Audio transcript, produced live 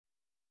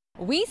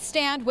We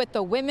stand with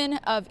the women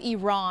of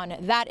Iran.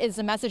 That is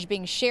the message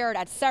being shared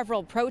at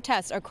several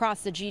protests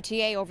across the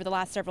GTA over the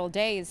last several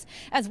days,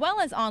 as well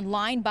as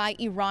online by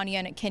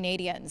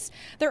Iranian-Canadians.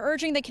 They're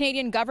urging the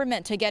Canadian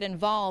government to get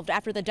involved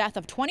after the death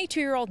of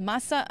 22-year-old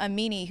Mahsa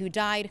Amini, who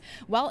died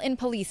while in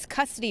police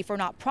custody for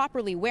not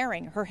properly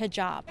wearing her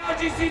hijab.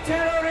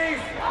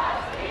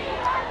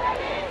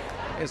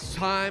 It's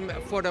time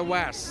for the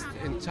West,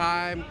 and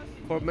time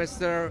for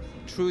Mr.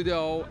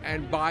 Trudeau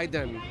and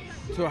Biden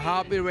to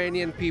help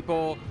Iranian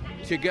people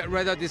to get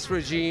rid of this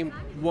regime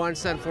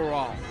once and for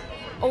all.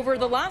 Over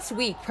the last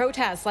week,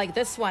 protests like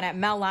this one at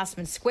Mel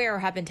Lastman Square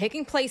have been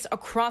taking place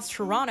across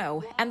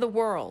Toronto and the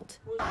world.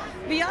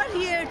 We are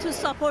here to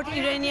support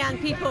Iranian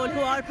people who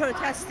are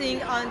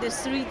protesting on the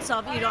streets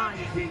of Iran.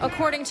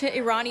 According to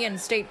Iranian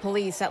state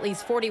police, at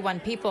least 41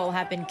 people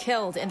have been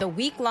killed in the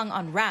week-long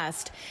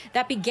unrest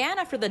that began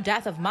after the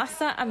death of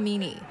Mahsa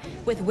Amini,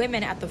 with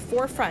women at the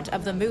forefront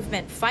of the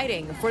movement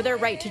fighting for their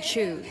right to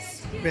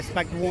choose.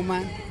 Respect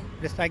women,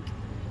 respect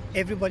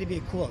everybody, be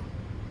equal.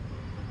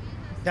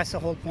 That's the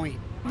whole point.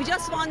 We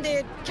just want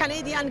the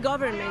Canadian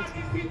government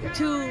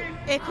to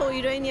echo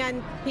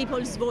Iranian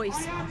people's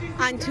voice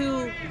and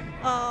to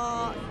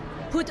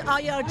put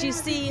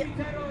IRGC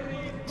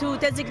to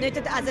designate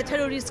it as a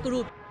terrorist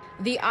group.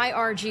 The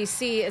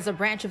IRGC is a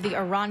branch of the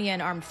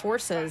Iranian Armed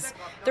Forces.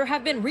 There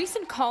have been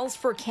recent calls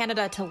for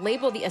Canada to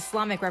label the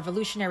Islamic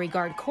Revolutionary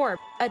Guard Corps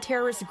a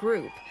terrorist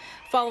group,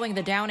 following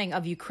the downing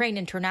of Ukraine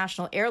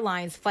International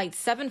Airlines Flight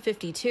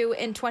 752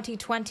 in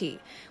 2020,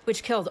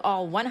 which killed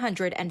all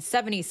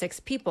 176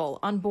 people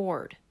on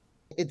board.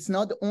 It's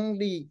not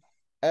only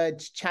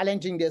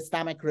challenging the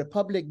Islamic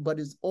Republic, but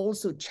it's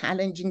also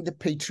challenging the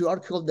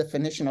patriarchal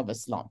definition of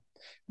Islam.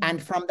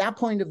 And from that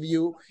point of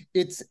view,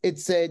 it's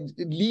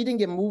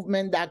leading a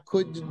movement that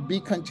could be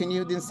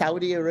continued in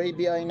Saudi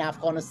Arabia, in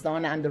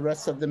Afghanistan, and the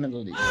rest of the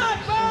Middle East.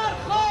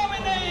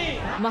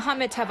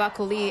 Mohammed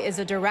Tavakkoli is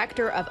a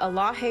director of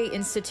Elahe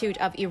Institute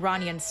of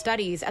Iranian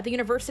Studies at the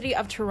University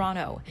of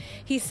Toronto.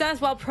 He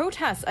says while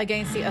protests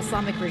against the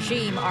Islamic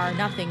regime are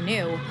nothing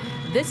new,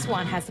 this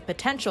one has the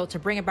potential to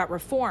bring about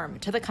reform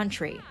to the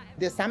country.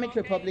 The Islamic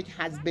Republic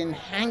has been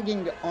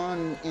hanging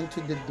on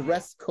into the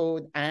dress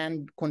code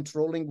and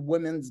controlling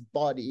women's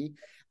body.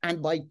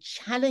 And by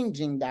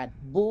challenging that,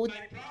 both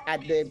at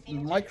the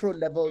micro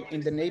level,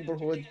 in the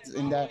neighborhoods,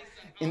 in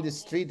the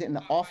street, in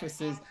the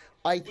offices,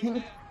 I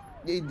think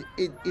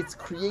it's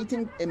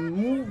creating a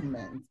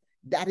movement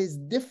that is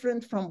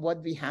different from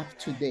what we have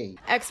today.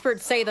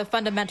 Experts say the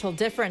fundamental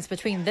difference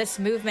between this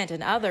movement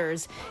and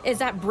others is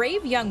that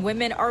brave young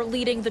women are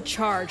leading the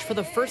charge for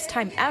the first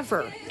time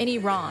ever in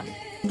Iran.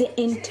 The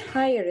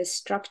entire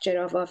structure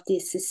of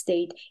this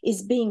state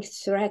is being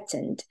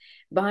threatened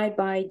by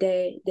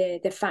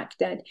the fact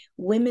that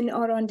women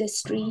are on the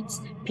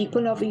streets,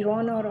 people of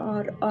Iran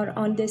are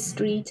on the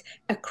streets,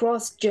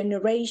 across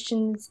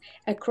generations,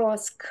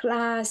 across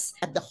class.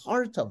 At the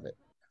heart of it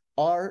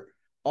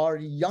are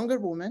younger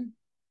women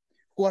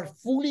who are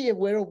fully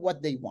aware of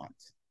what they want,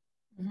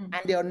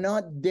 and they are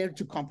not there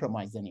to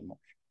compromise anymore.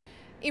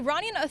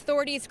 Iranian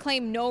authorities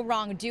claim no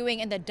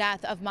wrongdoing in the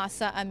death of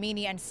Mahsa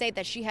Amini and say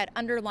that she had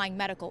underlying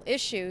medical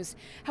issues.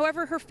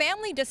 However, her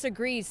family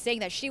disagrees, saying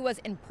that she was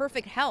in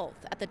perfect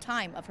health at the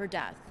time of her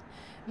death.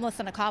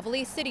 Melissa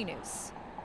Nakhavoly, City News.